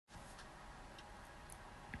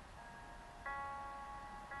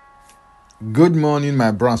Good morning, my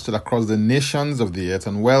brothers across the nations of the earth,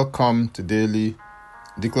 and welcome to Daily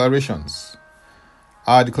Declarations.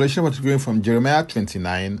 Our declaration was going from Jeremiah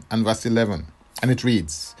 29 and verse 11, and it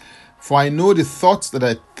reads, "For I know the thoughts that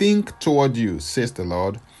I think toward you, says the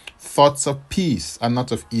Lord, thoughts of peace and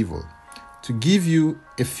not of evil, to give you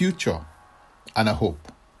a future and a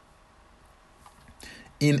hope."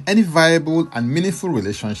 In any viable and meaningful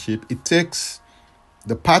relationship, it takes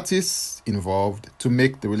the parties involved to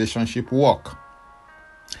make the relationship work.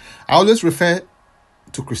 I always refer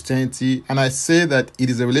to Christianity and I say that it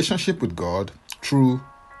is a relationship with God through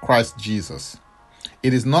Christ Jesus.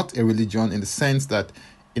 It is not a religion in the sense that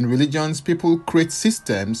in religions people create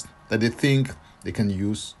systems that they think they can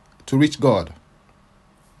use to reach God.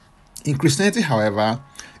 In Christianity, however,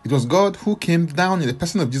 it was God who came down in the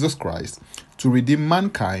person of Jesus Christ to redeem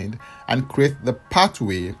mankind and create the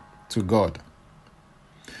pathway to God.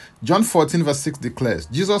 John 14 verse 6 declares,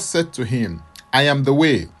 Jesus said to him, "I am the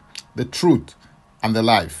way, the truth, and the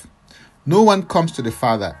life. No one comes to the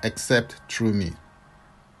Father except through me."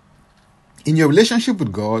 In your relationship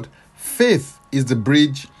with God, faith is the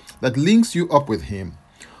bridge that links you up with Him,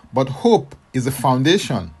 but hope is the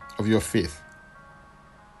foundation of your faith.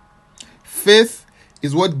 Faith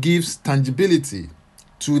is what gives tangibility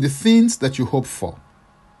to the things that you hope for.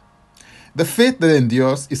 The faith that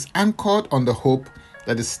endures is anchored on the hope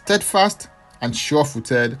that is steadfast and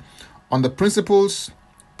sure-footed on the principles,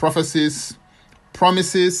 prophecies,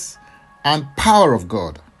 promises, and power of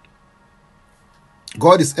God.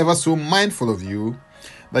 God is ever so mindful of you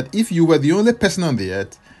that if you were the only person on the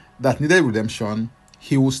earth that needed redemption,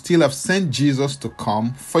 He would still have sent Jesus to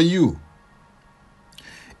come for you.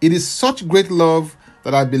 It is such great love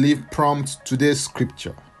that I believe prompts today's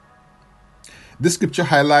scripture. This scripture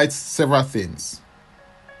highlights several things.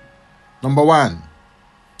 Number one,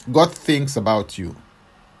 God thinks about you.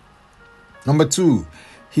 Number two,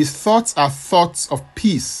 His thoughts are thoughts of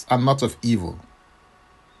peace and not of evil.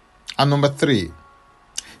 And number three,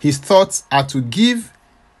 His thoughts are to give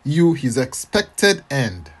you His expected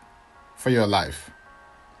end for your life.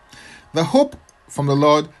 The hope from the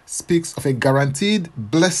Lord speaks of a guaranteed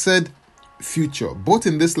blessed future, both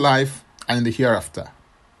in this life and in the hereafter.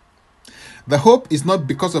 The hope is not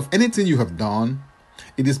because of anything you have done,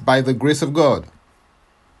 it is by the grace of God.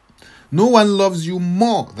 No one loves you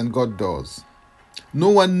more than God does. No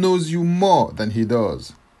one knows you more than He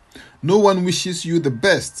does. No one wishes you the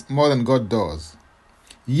best more than God does.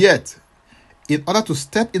 Yet, in order to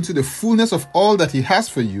step into the fullness of all that He has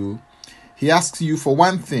for you, He asks you for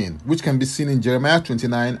one thing, which can be seen in Jeremiah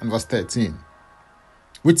 29 and verse 13,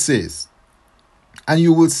 which says, "And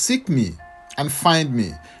you will seek me and find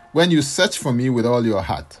me when you search for me with all your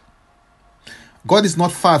heart." God is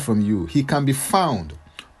not far from you. He can be found,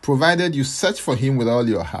 provided you search for Him with all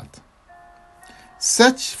your heart.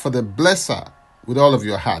 Search for the blesser with all of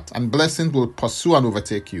your heart, and blessings will pursue and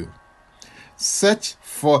overtake you. Search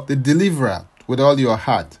for the deliverer with all your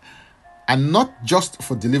heart, and not just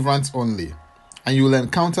for deliverance only, and you will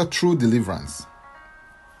encounter true deliverance.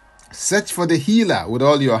 Search for the healer with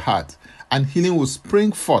all your heart, and healing will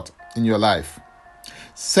spring forth in your life.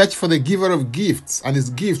 Search for the giver of gifts, and His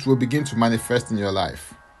gifts will begin to manifest in your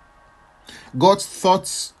life. God's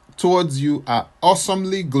thoughts towards you are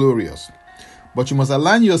awesomely glorious, but you must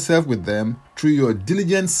align yourself with them through your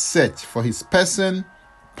diligent search for His person,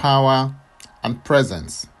 power, and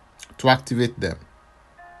presence to activate them.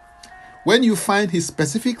 When you find His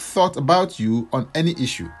specific thought about you on any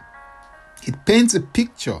issue, it paints a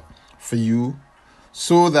picture for you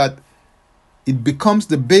so that it becomes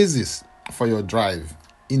the basis for your drive,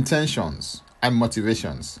 intentions, and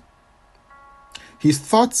motivations. His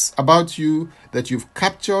thoughts about you that you've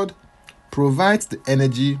captured provides the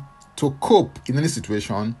energy to cope in any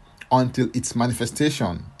situation until its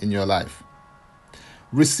manifestation in your life.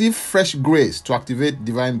 Receive fresh grace to activate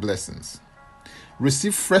divine blessings.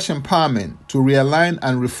 Receive fresh empowerment to realign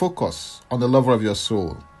and refocus on the lover of your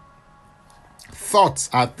soul.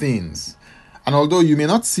 Thoughts are things, and although you may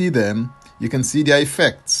not see them, you can see their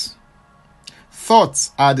effects.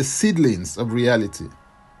 Thoughts are the seedlings of reality.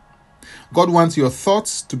 God wants your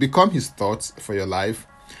thoughts to become His thoughts for your life,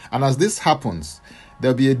 and as this happens,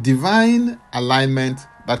 there'll be a divine alignment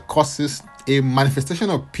that causes a manifestation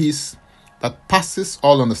of peace that passes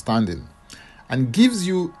all understanding and gives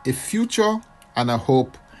you a future and a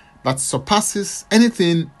hope that surpasses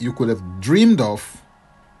anything you could have dreamed of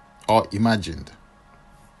or imagined.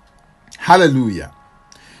 Hallelujah.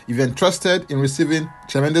 If you're interested in receiving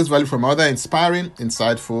tremendous value from other inspiring,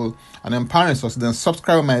 insightful, and empowering sources, then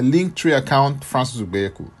subscribe to my Linktree account, Francis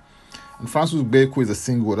Ugbeku. And Francis Ugbeku is a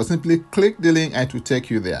single word. Simply click the link and it will take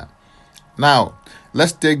you there. Now,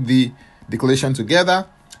 let's take the declaration together,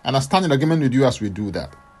 and I stand in agreement with you as we do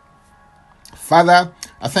that. Father,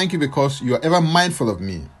 I thank you because you are ever mindful of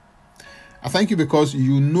me. I thank you because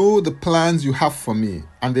you know the plans you have for me,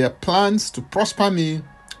 and they are plans to prosper me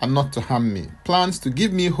and not to harm me, plans to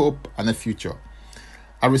give me hope and a future.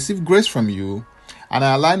 I receive grace from you, and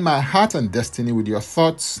I align my heart and destiny with your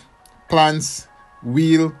thoughts, plans,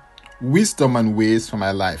 will, wisdom, and ways for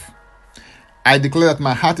my life. I declare that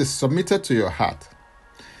my heart is submitted to your heart.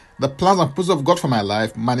 The plans and purposes of God for my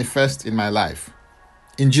life manifest in my life.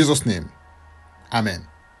 In Jesus' name, amen.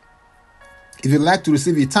 If you'd like to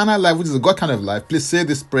receive eternal life, which is a God kind of life, please say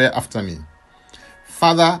this prayer after me.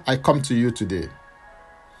 Father, I come to you today.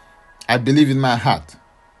 I believe in my heart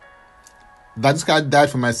that this guy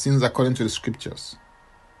died for my sins according to the scriptures.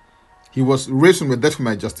 He was raised from the dead for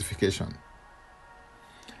my justification.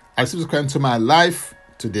 I receive Christ into my life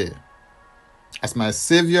today as my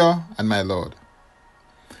Savior and my Lord.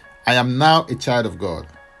 I am now a child of God.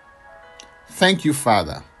 Thank you,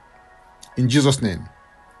 Father. In Jesus' name,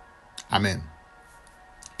 amen.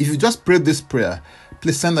 If you just prayed this prayer,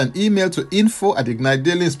 please send an email to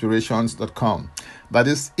info@ignitedailyinspirations.com. That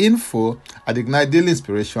is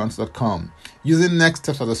info@ignitedailyinspirations.com, using next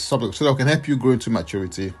steps as a subject so that we can help you grow into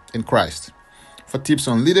maturity in Christ. For tips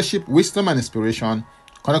on leadership, wisdom, and inspiration,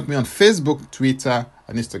 contact me on Facebook, Twitter,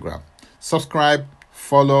 and Instagram. Subscribe,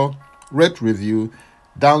 follow, rate, review,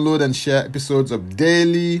 download, and share episodes of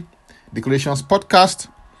Daily Declarations Podcast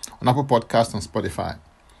on Apple Podcasts and Spotify.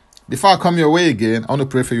 Before I come your way again, I want to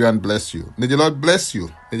pray for you and bless you. May the Lord bless you.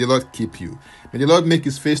 May the Lord keep you. May the Lord make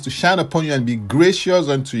his face to shine upon you and be gracious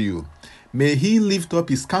unto you. May he lift up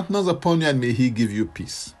his countenance upon you and may he give you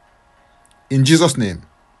peace. In Jesus' name,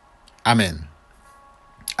 amen.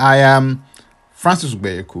 I am Francis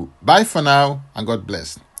Ubeyeku. Bye for now and God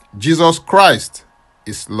bless. Jesus Christ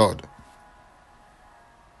is Lord.